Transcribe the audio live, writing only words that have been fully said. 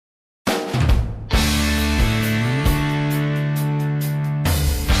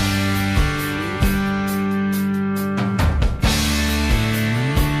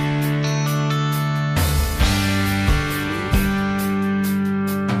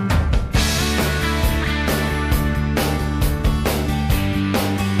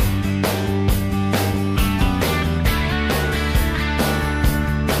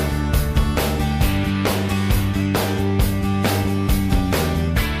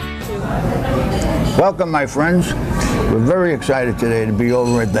Welcome, my friends. We're very excited today to be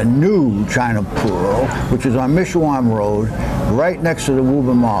over at the new China Pearl, which is on Mishawum Road, right next to the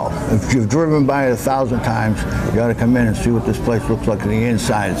Woburn Mall. If you've driven by it 1,000 times, you got to come in and see what this place looks like on the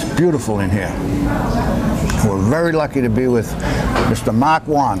inside. It's beautiful in here. We're very lucky to be with Mr. Mark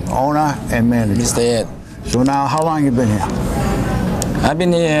Wong, owner and manager. Mr. Ed. So now, how long you been here? I've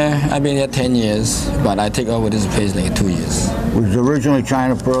been here 10 years, but I take over this place like 2 years. It was originally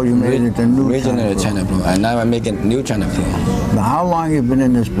China Pearl, you made it into new Originally China Pearl, and now I'm making new China Pearl. Now, how long you been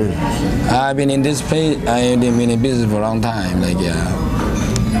in this business? I've been in this place, I've been in business for a long time, like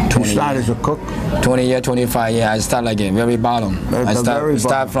 20 You started as a cook? 20 years, 25 years. I start like a very bottom. I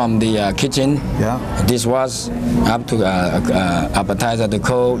start from the kitchen, dishwash, up to appetizer, the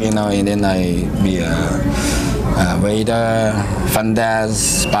cook, and then I be waiter, front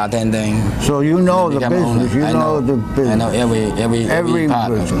desk, bartending. So you know the business. You know the business. I know every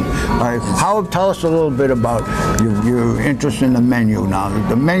part of it. All right. Tell us a little bit about your interest in the menu now.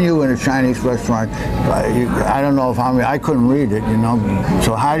 The menu in a Chinese restaurant, I don't know if I couldn't read it, you know.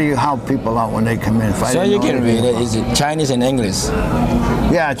 So how do you help people out when they come in? So you can read it. It's Chinese and English.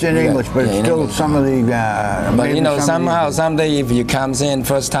 Yeah, it's in English, but it's still English. Some of the. But you know, someday if you comes in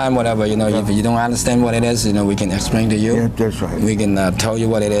first time, whatever, you know, if you don't understand what it is, you know, we can explain to you. Yeah, that's right. We can tell you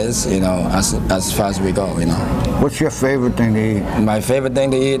what it is, you know, as far as we go, you know. What's your favorite thing to eat? My favorite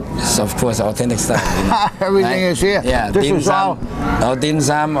thing to eat is, of course, authentic style. You know? Everything is here. Yeah, dim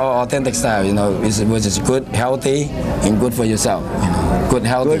sum or authentic style, you know, which is good, healthy, and good for yourself. You know, good,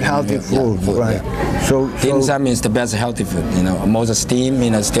 healthy food, right? Yeah. So dim sum is the best healthy food. You know, most steam,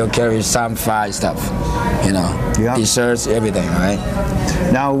 you know, still carries some fried stuff. You know, desserts, everything, right?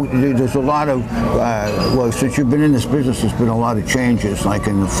 Now, there's a lot of, well, since you've been in this business, there's been a lot of changes, like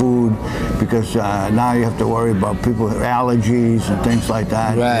in the food, because now you have to worry about people with allergies and things like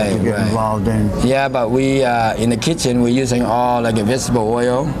that. Right, to get involved in. Yeah, but we, in the kitchen, we're using all like a vegetable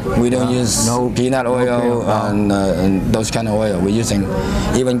oil. We don't use peanut oil and those kind of oil. We're using,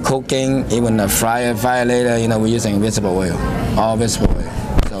 even cooking, even a fire later, you know, we're using vegetable oil, all vegetable oil.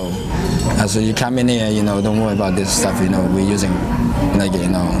 So you come in here, you know, don't worry about this stuff, you know, we're using, like, you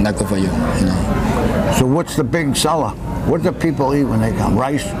know, not good for you, you know. So what's the big seller? What do people eat when they come?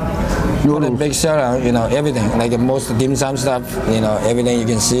 Rice? Noodles? The big seller, you know, everything, like most dim sum stuff, you know, everything you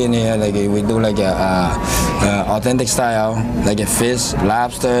can see in here, like we do like authentic style, like a fish,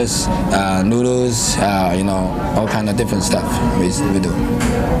 lobsters, noodles, you know, all kind of different stuff we do.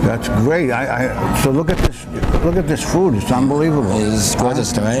 That's great. So look at this food. It's unbelievable. It's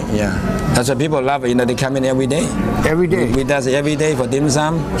gorgeous, right? Yeah. That's what people love. You know, they come in every day. Every day. We do it every day for dim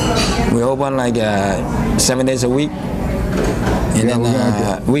sum. We open like 7 days a week. And then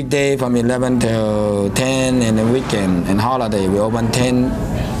weekday from 11 till 10, and then weekend and holiday we open 10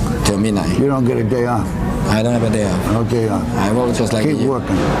 till midnight. You don't get a day off? I don't have a day off. No day off. I work just like Keep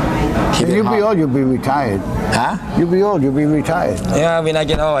working. You'll be old, you'll be retired. Huh? You'll be old, you'll be retired. Yeah, when I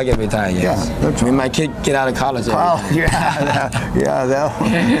get old, I get retired, yes. Yeah, that's when my kid get out of college. That'll be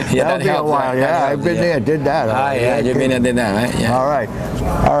a while. Yeah, I've been there, did that. Yeah, you've been there, did that, right? Yeah.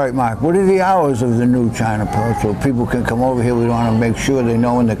 All right, Mark. What are the hours of the new China Pearl so people can come over here? We want to make sure they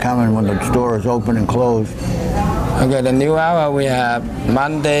know when they're coming, when the store is open and closed. Okay, the new hour we have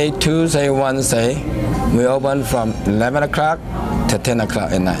Monday, Tuesday, Wednesday. We open from 11 o'clock to 10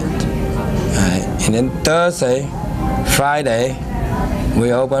 o'clock at night. Right. And then Thursday, Friday,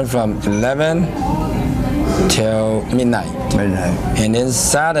 we open from 11 till midnight. And then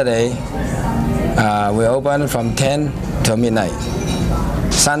Saturday, we open from 10 till midnight.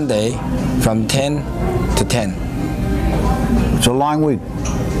 Sunday, from 10 to 10. It's a long week.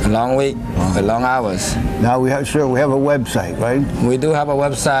 A long week, long hours. Now we have a website, right? We do have a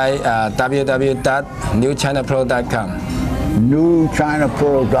website, www.newchinapearl.com.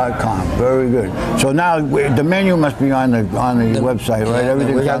 Newchinapearl.com. Very good. So now the menu must be on the website, right?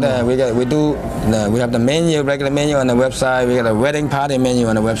 Everything. We have the menu, regular menu on the website. We got a wedding party menu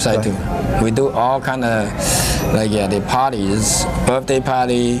on the website too. We do all kind of like the parties, birthday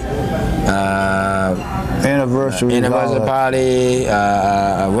party, anniversary party,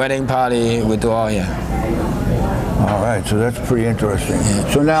 wedding party. We do all here. All right, so that's pretty interesting. Yeah.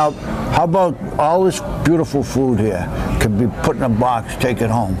 So now, how about all this beautiful food here can be put in a box, take it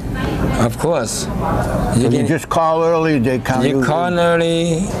home? Of course. You just call early, they come. You call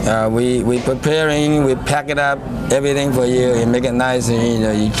early, we preparing, we pack it up, everything for you, and make it nice, and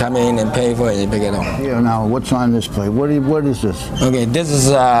you come in and pay for it, and pick it up. Yeah, now, what's on this plate? What is this? Okay, this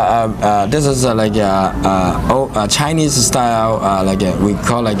is like a Chinese style, we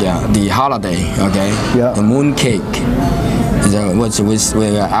call the holiday, okay? Yeah. The moon cake. Which we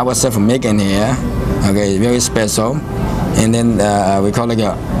ourselves making here. Okay, very special. And then we call it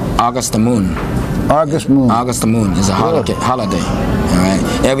August moon. August moon. August moon is a holiday. All right.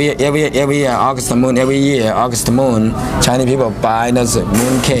 Every year, August moon. Every year, August moon. Chinese people buy this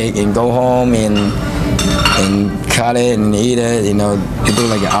moon cake and go home and cut it and eat it. You know, they do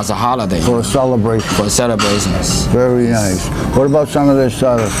like as a holiday. For a celebration. For celebrations. Very nice. What about some of this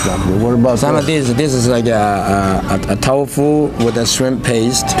other stuff? What about some of this? This is like a tofu with a shrimp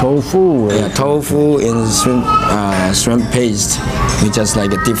paste. Tofu. Yeah, tofu and shrimp paste. We just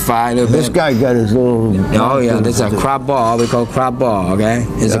like deep fry a little bit. This guy got his little. Oh yeah, this is a crab ball. We call crab ball. Okay,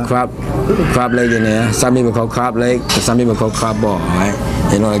 it's a crab leg in there. Some people call crab leg, but some people call crab ball. Right?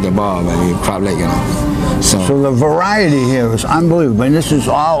 They don't like a ball, but we crab leg. You know. So the variety here is unbelievable. And this is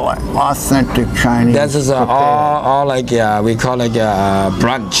all authentic Chinese. This is all like we call like a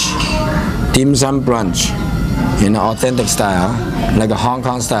brunch, dim sum brunch, in authentic style, like a Hong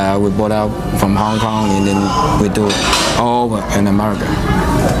Kong style. We brought out from Hong Kong and then we do all over in America.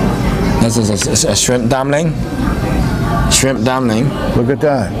 This is a shrimp dumpling. Shrimp dumpling. Look at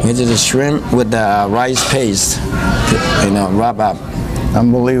that. Which is a shrimp with the rice paste, wrap up.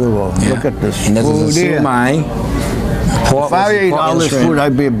 Unbelievable. Yeah. Look at this and this food is a siumai. If I ate all this food,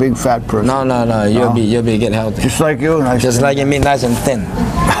 I'd be a big fat person. No. You'll be get healthy. Just like you. Just like you, nice and thin.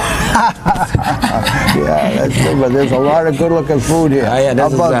 Yeah, that's good. But there's a lot of good-looking food here. Yeah, how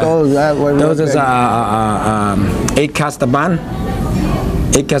about those? Those is 8 custard bun.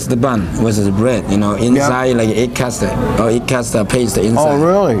 8 custard bun with the bread, inside like 8 custard or 8 custard paste inside. Oh,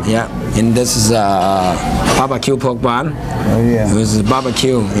 really? Yeah. And this is barbecue pork bun. Oh, yeah. This is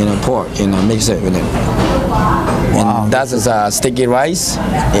barbecue, pork, mix it with it. Wow. And that is sticky rice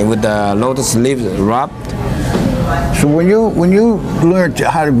with the lotus leaves wrapped. So when you learned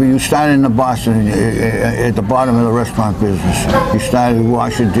how to be, you started in Boston at the bottom of the restaurant business. You started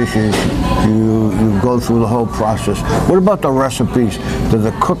washing dishes. You go through the whole process. What about the recipes? Do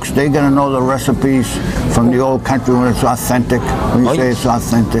the cooks, they gonna know the recipes from the old country when it's authentic? When you say it's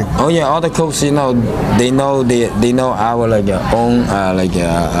authentic? Oh yeah, all the cooks, they know our own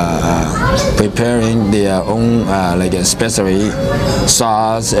preparing their own specialty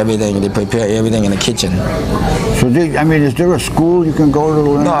sauce, everything. They prepare everything in the kitchen. So is there a school you can go to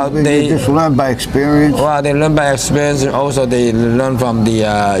learn? No, they just learn by experience. Well, they learn by experience. Also, they learn from the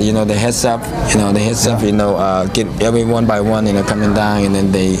the head chef. The head chef get every one by one coming down, and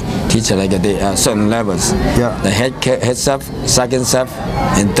then they teach certain levels. Yeah. The head chef, second chef,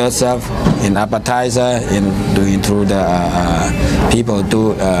 and third chef, and appetizer, and doing through the people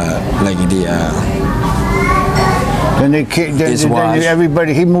do Then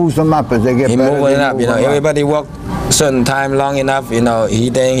everybody, he moves them up as they get better. He moves it up, everybody work certain time long enough, he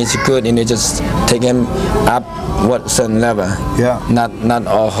think he's good, and they just take him up what certain level. Yeah. Not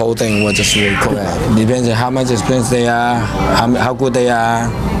a whole thing will just really cook. Depends on how much experience they are, how good they are,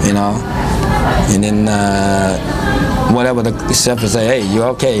 and then whatever the chef will say, hey, you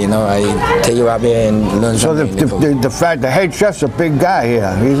okay? I take you up here and learn something. So the head chef's a big guy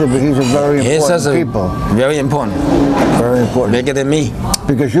here. He's a very important people. Very important. Very important. Bigger than me.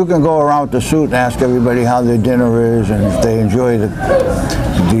 Because you can go around with the suit and ask everybody how their dinner is, and if they enjoy the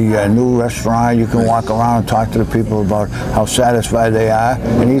new restaurant, you can walk around and talk to the people about how satisfied they are.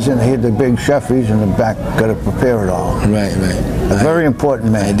 And he's the big chef. He's in the back, got to prepare it all. Right. A very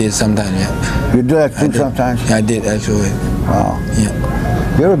important man. I did sometimes, yeah. You do that too sometimes? I did actually. Wow. Yeah.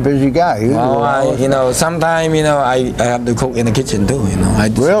 You're a busy guy. Sometimes, I have to cook in the kitchen too,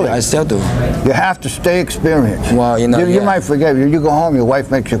 Really? I still do. You have to stay experienced. Well, you might forget. You go home, your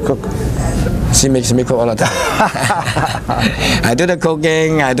wife makes you cook. She makes me cook all the time. I do the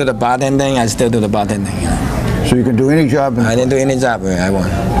cooking, I do the bartending, I still do the bartending. So you can do any job? I didn't do any job I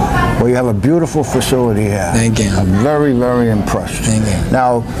want. Well, you have a beautiful facility here. Thank you. I'm very, very impressed. Thank you.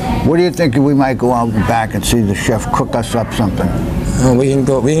 Now, what do you think we might go out and back and see the chef cook us up something? Oh,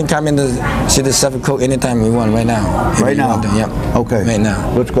 we can come in to see the chef cook anytime we want, right now. Right now? Yeah. Okay. Right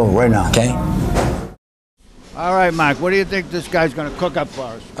now. Let's go right now. Okay. All right, Mike, what do you think this guy's going to cook up for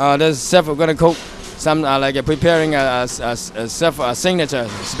us? This chef is going to cook some, preparing a signature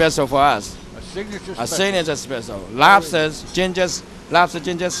special for us. A signature special? Lobster ginger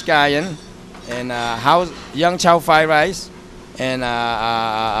scallion, and young chow fried rice, and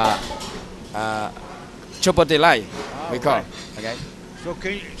chupa delight, we call it.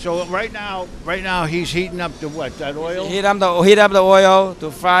 Okay. So right now he's heating up that oil? Heat up the oil to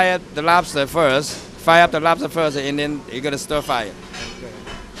fry the lobster first. Fry up the lobster first, and then you're gonna stir fry it. Okay.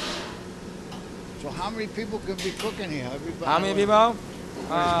 So how many people can be cooking here? How many people?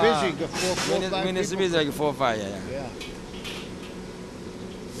 It's busy. The 4 or 5 people. It's busy, like 4 or 5. Yeah.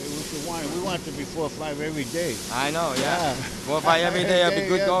 If you want it to be 4 or 5 every day. I know, yeah. 4 or 5 every day, it'll be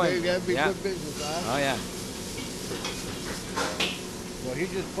good going. That'd be good business, huh? Oh, yeah. Well, he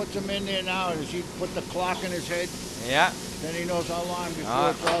just puts them in there now, and he put the clock in his head. Yeah. Then he knows how long before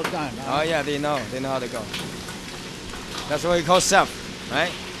it's all done. Huh? Oh, yeah, they know how to go. That's what we call chef,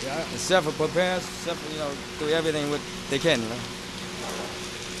 right? Yeah. The chef prepares, chef, do everything what they can,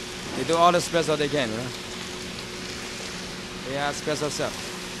 They do all the special they can, They are special chef.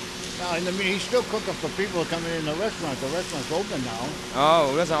 Now, in the meantime, he's still cooking for people coming in the restaurant. The restaurant's open now.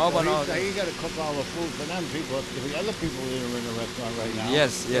 Oh, restaurant open now. So he got to cook all the food for them people, for the other people that are in the restaurant right now.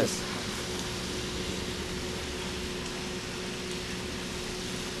 Yes, yes.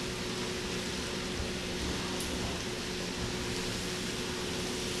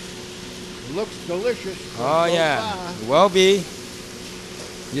 It looks delicious. Oh, yeah. It will be.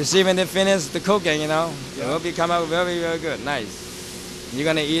 You see when they finish the cooking, it will be come out very, very good. Nice. You're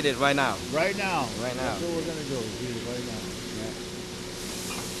going to eat it right now. Right now. Right now. That's what we're going to do. Eat it right now. Yeah.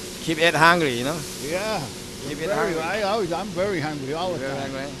 Keep it hungry, Yeah. Keep it hungry. I'm very hungry all the time. Very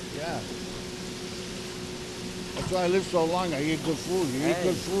hungry? Yeah. That's why I live so long. I eat good food. You eat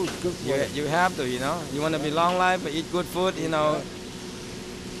good food. Good food. You have to, You want to be long life, but eat good food,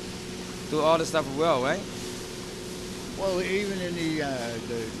 Do all the stuff well, right? Well, even in the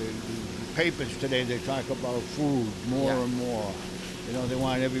papers today, they talk about food more and more. They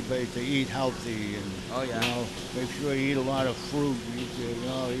want everybody to eat healthy and make sure you eat a lot of fruit. Eat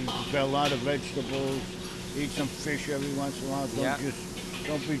a lot of vegetables. Eat some fish every once in a while.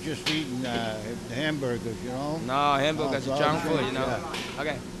 Don't be just eating hamburgers. No, hamburgers are junk food.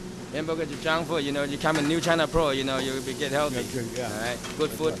 Okay, hamburgers are junk food. You come in New China Pro. You'll get healthy. Yeah. All right, good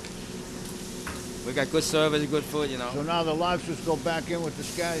food. We got good service, good food. So now the lobsters go back in with the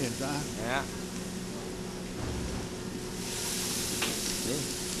scallions, huh? Yeah.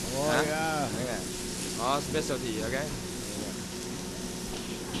 Oh, yeah. Look at that. All specialty, okay?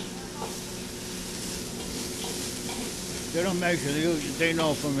 They don't measure. They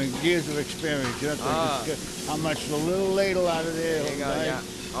know from years of experience. You have to just get how much the little ladle out of there. There you go, yeah.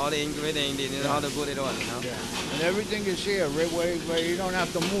 All the ingredients, they know how to put it on, Yeah. And everything is here, right where you don't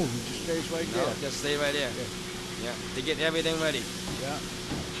have to move. It just stays right there. Just stay right there. Yeah. To get everything ready. Yeah.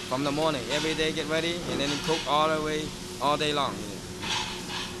 From the morning, every day get ready, and then cook all the way, all day long.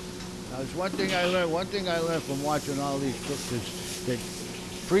 Now, there's one thing I learned from watching all these cooks is that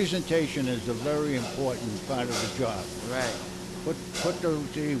presentation is a very important part of the job. Right. You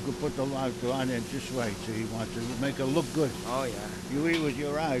could put the lobster on there just right, so you want to make it look good. Oh, yeah. You eat with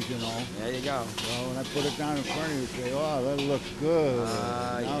your eyes, There you go. Well, when I put it down in front of you, you say, oh, that looks good.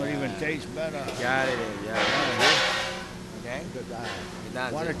 Now it even tastes better. Got it, Okay? Good.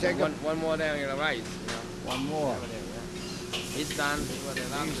 Done. Want to take one more down in the rice. One more. He's done.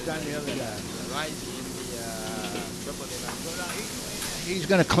 He's done the other guy. The rice in the triple delight. So now he's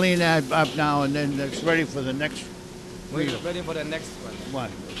going to clean that up now, and then it's ready for the next. We're ready for the next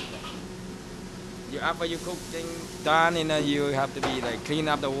one. After you cooking done, you have to be like clean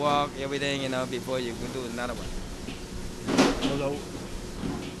up the wok, everything, before you can do another one. So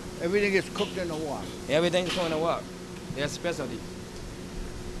everything is cooked in the wok. Everything's cooked in the wok. Their specialty.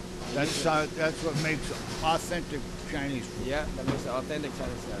 That's what makes authentic Chinese food. Yeah, that makes the authentic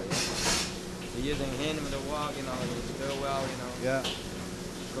Chinese style. You're using hand with the wok, you stir well, Yeah.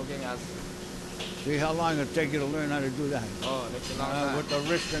 Cooking as. See how long it'll take you to learn how to do that. Oh, that's a long time. With the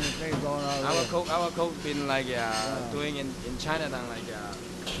wrist and the thing going on. Our cook been like doing in Chinatown like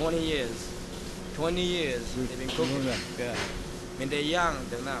 20 years. 20 years they've been cooking. Yeah. When they're young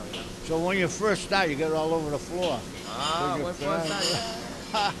till now. So when you first start, you get it all over the floor. When first start,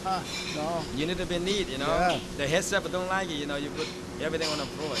 No. You need to be neat, Yeah. The head chef don't like it, you put everything on the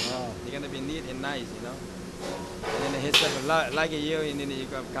floor. You're gonna be neat and nice, And then the head chef like you, and then you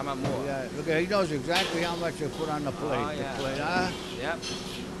come up more. Yeah. Look, he knows exactly how much you put on the plate. Oh, yeah. The plate, huh? Yep.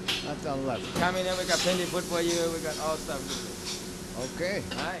 Nothing left. Come in here, we got plenty of food for you. We got all stuff. Okay.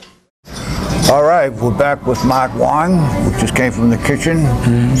 All right. All right, we're back with Mark Wong, who just came from the kitchen.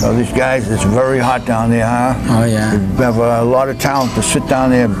 So these guys, it's very hot down there, huh? Oh, yeah. They have a lot of talent to sit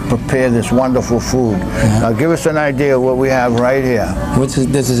down there and prepare this wonderful food. Now give us an idea of what we have right here.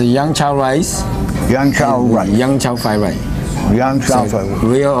 This is a young chow rice. Young chow rice. Young chow fried rice. Young chow fried rice.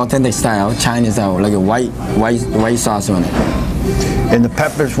 Real authentic style, Chinese style, like a white sauce on it. And the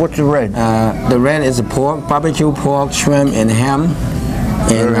peppers, what's the red? The red is pork, barbecue pork, shrimp, and ham,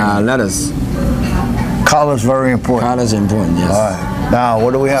 and lettuce. Color's very important. Color's important, yes. All right. Now,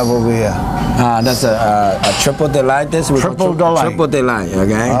 what do we have over here? That's a triple delight. Triple delight. Triple delight,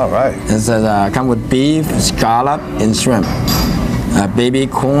 okay? All right. This is come with beef, scallop, and shrimp. baby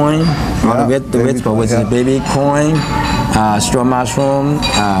corn, Yeah, the baby vegetable, corn, which yeah. is baby corn, straw mushroom,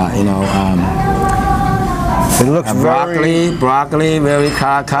 It looks broccoli, very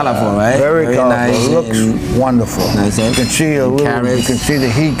colorful, right? very colorful. nice. It looks wonderful. Nice, You can see a little. carrots. You can see the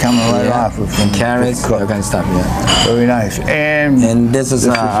heat coming right off it from and carrots, the that cook. kind of stuff. Yeah. Very nice. And this is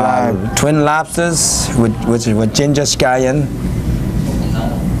twin lobsters with ginger scallion.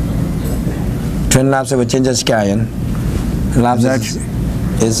 Twin lobster with ginger scallion. Lobsters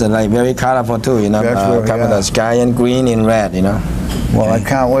is like very colorful too, you know. Covered the scallion, green and red, you know. Well, I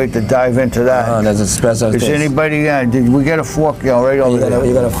can't wait to dive into that. Oh, that's a special Is taste. anybody? Did we get a fork? Yeah, right over there.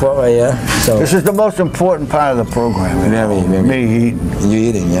 You got a fork right here. So This is the most important part of the program. you know, Very. Me eating. you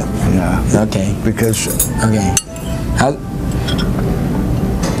eating, yeah. Yeah. Okay. Because Okay.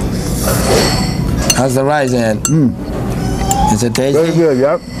 How's the rice, Ed? Is it tasty? very good.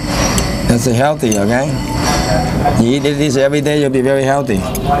 Yep. That's healthy, okay? You eat this every day, you'll be very healthy.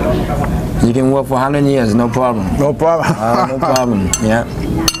 You can work for 100 years, no problem. No problem. No problem, yeah.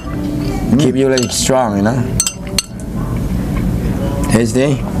 Keep you like strong, you know?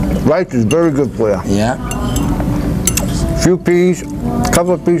 Tasty? Rice is very good for you. Yeah. Few peas,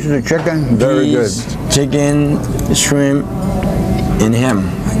 couple of pieces of chicken, very good. Peas, chicken, shrimp, and ham,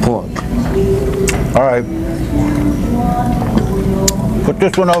 pork. All right. Put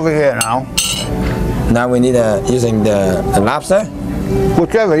this one over here now. Now we need using the lobster.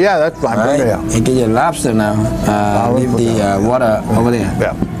 Whichever, yeah, that's fine. All right, Right. and get your lobster now. Leave the water over there.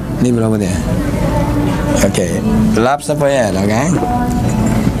 Yeah. Leave it over there. Okay, lobster for Ed, okay?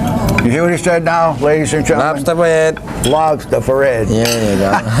 You hear what he said now, ladies and gentlemen? Lobster for Ed. Lobster for Ed. Yeah, there you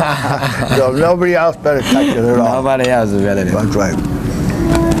go. So nobody else better touch it at all. Nobody else is better than That's right.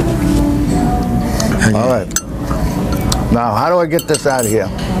 All right. Now, how do I get this out of here?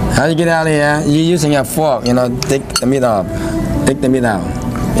 How you get out of here? You're using a fork, you know, take the meat off. Take the meat out.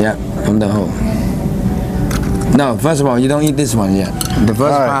 Yeah, from the hole. No, first of all, you don't eat this one yet. The first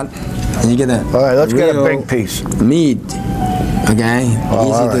All right. part, you get a All right, let's get a real big piece. meat. Okay, Oh,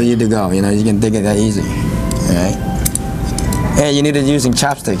 easy all to right. you to go. You know, you can take it that easy. All right. Hey, you need it using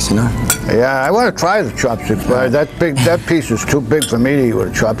chopsticks. You know. Yeah, I want to try the chopsticks, but that piece is too big for me to eat with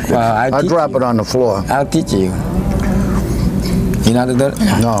a chopstick. Well, I'll drop it on the floor. I'll teach you. You know how to do it?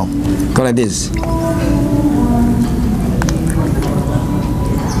 No. Go like this.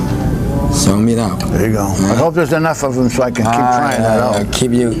 So meat out. There you go. I hope there's enough of them so I can keep trying that out.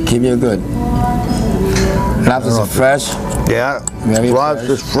 Keep you good. Lobsters are fresh. Yeah. Very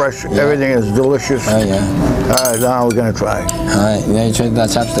Lobster's fresh. Everything is delicious. Oh yeah. All right, now we're going to try. All right, now you try the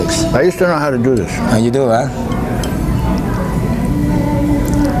chopsticks. I used to know how to do this. How you do, huh?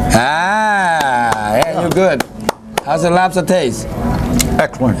 Yeah, you're good. How's the lobster taste?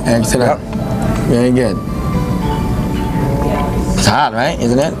 Excellent. Excellent. Yep. Very good. It's hot, right?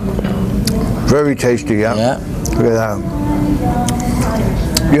 Isn't it? Very tasty, yeah. Yeah. Look at that.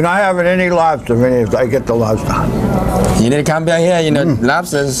 You're not having any lobster if I get the lobster. You need to come back here, you know,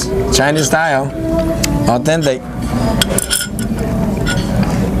 lobsters, Chinese style, authentic.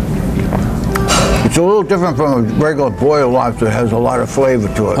 It's a little different from a regular boiled lobster. It has a lot of flavor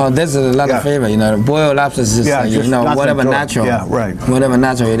to it. Oh, this is a lot Yeah. of flavor, you know. Boiled lobster is just, Yeah, like, just you know, nothing whatever to it. natural. Yeah, right. Whatever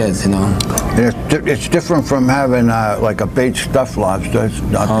natural it is, you know. It's different from having like a baked stuffed lobster. It's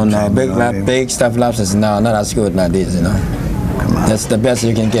not Oh the no, same, you know what I mean? big stuffed lobsters, no, not as good like this, you know. Come on. That's the best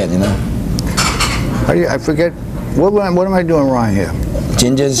you can get, you know. I forget. What am I doing wrong here?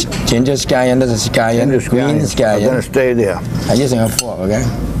 Ginger scallion, this is scallion, Just green I'm going to scallion. stay there. I'm using a fork, okay?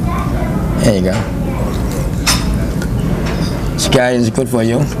 There you go. Scallion is good for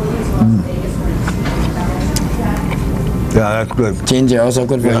you. Yeah, that's good. Ginger also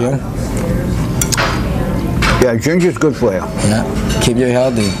good for Yeah. you. Yeah, ginger's good for you. Yeah, keep you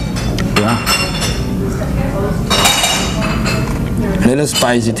healthy. Yeah. Little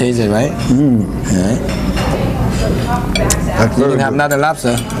spicy taste, right? Right. That's You very can have good. another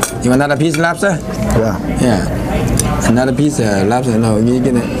lobster. You want another piece of lobster? Yeah. Yeah. Another piece of lobster. No, you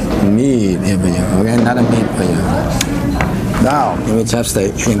get a meat here for you. Okay, another meat for you. Now, Give me a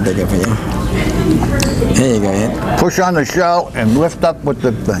chopstick. You can take it for you. There you go, Ed. push on the shell and lift up with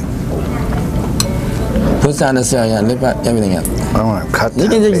the thing. Put on the cell, yeah, lift up everything up. I want to cut You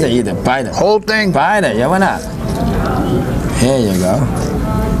that. can just baby. eat it, bite it. Whole thing? Bite it, yeah, why not? Here you go.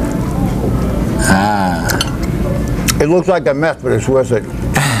 Ah. It looks like a mess, but it's worth it.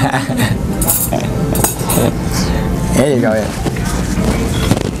 Here you go, Ed.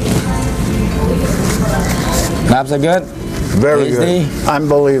 Lobster good? Very Tasty? good.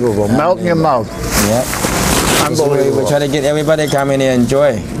 Unbelievable. Melt in your mouth. Yeah. We Unbelievable. try to get everybody come in here and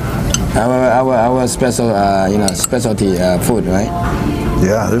enjoy. our special, specialty food, right?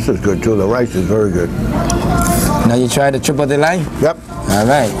 Yeah, this is good too. The rice is very good. Now you try the triple delight? Yep. All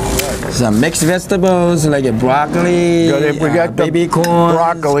right. Some mixed vegetables like a broccoli, We got the baby corn,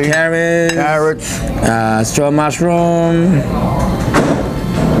 broccoli, carrots, straw mushroom.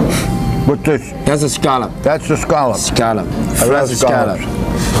 What's this? That's a scallop. That's the scallop. Scallop. I love Fresh scallops.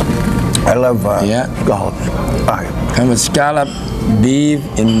 I love Yeah. scallops. All right. And with scallop, beef,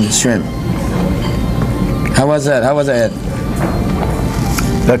 and shrimp. How was that? How was that?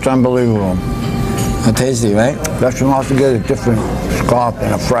 That's unbelievable. Oh, tasty, right? That's altogether different scallop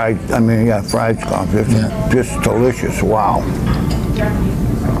than a fried. I mean, yeah, fried scallop. It's just delicious. Wow.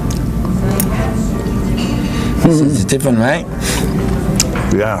 It's different, right?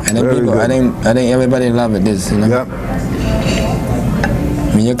 Yeah. I think people, I think everybody love it. This, you know. Yep.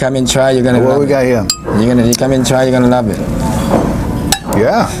 When you come and try, you're gonna What love we it. got here? You come and try, you're gonna love it.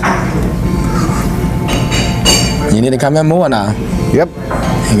 Yeah. You need to come in more now. Yep.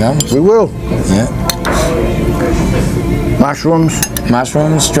 You go. We will. Yeah. Mushrooms.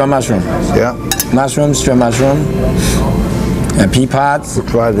 Mushrooms, straw mushroom. Yeah. Mushroom, straw mushroom. And pea pods, We'll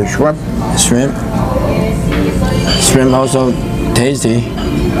try the shrimp. shrimp. Shrimp also tasty.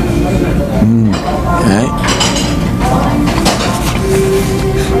 Right?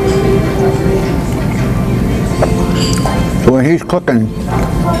 So when he's cooking,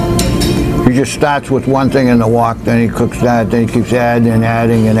 he just starts with one thing in the wok, then he cooks that, then he keeps adding and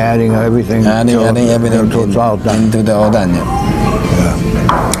adding and adding everything. Adding everything until it's all done. into the all done. Yeah.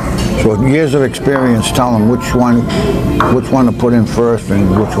 So years of experience tell him which one to put in first and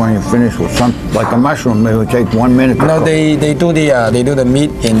which one you finish with. Some like a mushroom, it would take 1 minute. To No, cook. they do the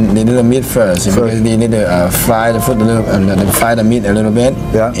meat first because they need to fry the food a little, they fry the meat a little bit.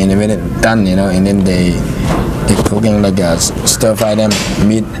 Yeah. And when it's done, and then they cooking like stir fry them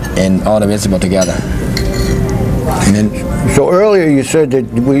meat and all the vegetable together. And then So earlier you said that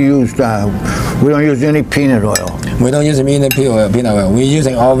we don't use any peanut oil we don't use peanut oil. We're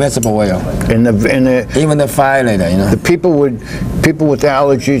using all vegetable oil. in the. Even the fry later, The people with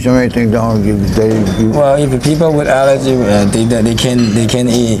allergies or anything don't. Well, if people with allergy, they can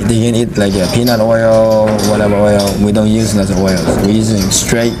eat like peanut oil, whatever oil. We don't use those oils. We're using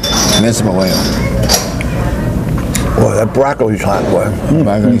straight vegetable oil. Boy, that broccoli's hot, boy.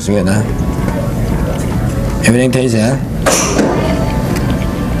 Broccoli's good, huh? Everything tasty, huh?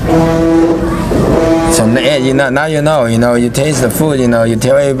 So now you know. You taste the food. You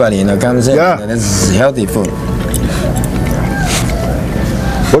tell everybody. Comes in. Yeah. This is healthy food.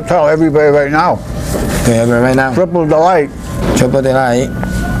 We'll tell everybody right now. Okay, right now, Triple Delight triple delight.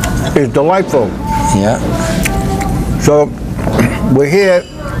 is delightful. Yeah. So we're here,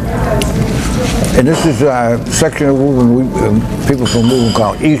 and this is a section of Woburn. People from Woburn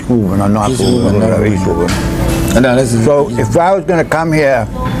call East Woburn or North East Woburn, Woburn, whatever, North East Woburn. No, this is. So if I was going to come here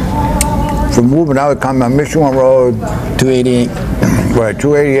from Woburn, I would come on Mishawum Road, 288. right,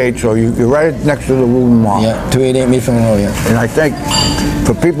 288. So you're right next to the Woburn Mall. Yeah, 288 Mishawum Road. Yeah. And I think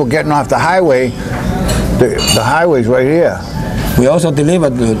for people getting off the highway, the highway's right here. We also deliver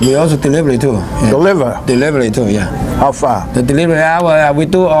too. Yeah. Delivery too. Yeah. How far? The delivery hour we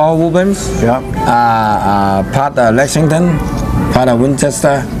do all Woburn's. Yeah. Part of Lexington, part of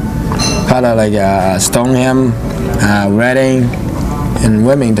Winchester, part of like Stoneham, Reading, and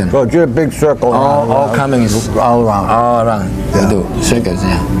Wilmington. So just a big circle. All coming all around. All around. Yeah. We do circuits.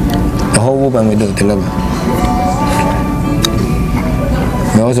 Yeah. The whole Woburn we do deliver.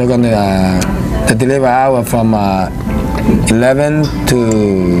 We're also going to the delivery hour from 11 to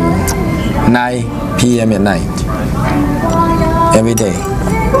 9 p.m. at night. Every day.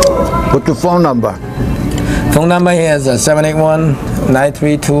 What's your phone number? Phone number here is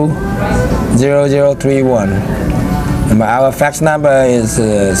 781-932-0031. And our fax number is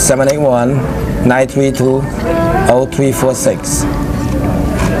 781-932-0346.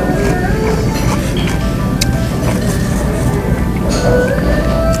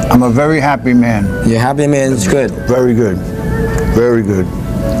 I'm a very happy man. You're happy, man? It's good. Very good. Very good.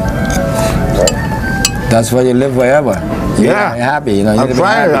 That's why you live forever. You're happy. You I'm need to be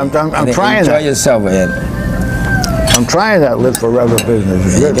trying it. happy. I'm trying Enjoy that. yourself, Ed. I'm trying that live forever business.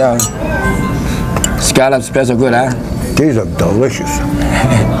 It's There you good. go. Scallop special good, huh? These are delicious.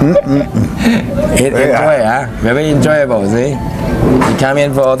 Enjoy, huh? Very enjoyable, see? You come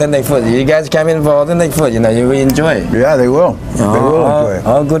in for authentic food. You guys come in for authentic food, you will enjoy it. Yeah, they will. They will enjoy it.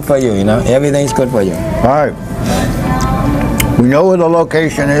 All good for you, Everything's good for you. All right. We know where the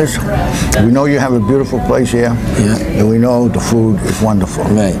location is. We know you have a beautiful place here. Yeah. And we know the food is wonderful.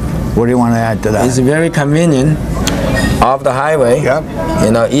 Right. What do you want to add to that? It's very convenient. off the highway. Yep.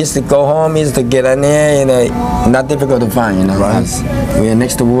 You know, easy to go home, easy to get in there. You know, not difficult to find. You know, Right. we are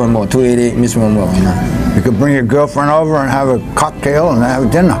next to Woburn Mall, 280 Mishawum Road. You know. You could bring your girlfriend over and have a cocktail and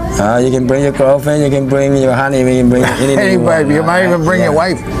have dinner. You can bring your girlfriend, you can bring your honey, you can bring anything you want. Anybody, you might even bring your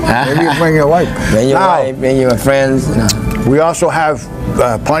wife. Maybe you bring your wife. Bring your Now, wife, bring your friends. You know. we also have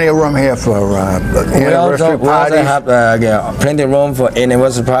plenty of room here for anniversary We also parties. have plenty of room for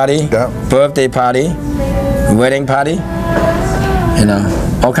anniversary party, Yeah. birthday party, wedding party. You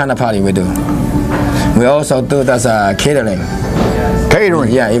know, all kind of party we do. We also do catering.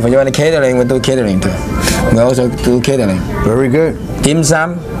 Catering. Yeah, if you want catering, we do catering too. We also do catering. Very good. Dim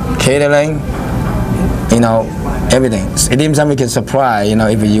sum, catering, you know, everything. Dim sum we can supply, you know,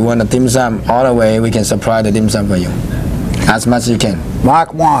 if you want a dim sum all the way, we can supply the dim sum for you. As much as you can.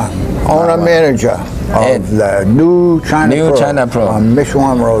 Mark Wan, owner manager Ed. of the New China New Pro China Pro. on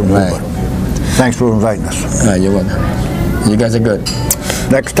Mishawum Road, Right. Woburn. Thanks for inviting us. You're welcome. You guys are good.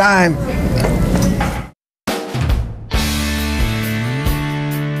 Next time,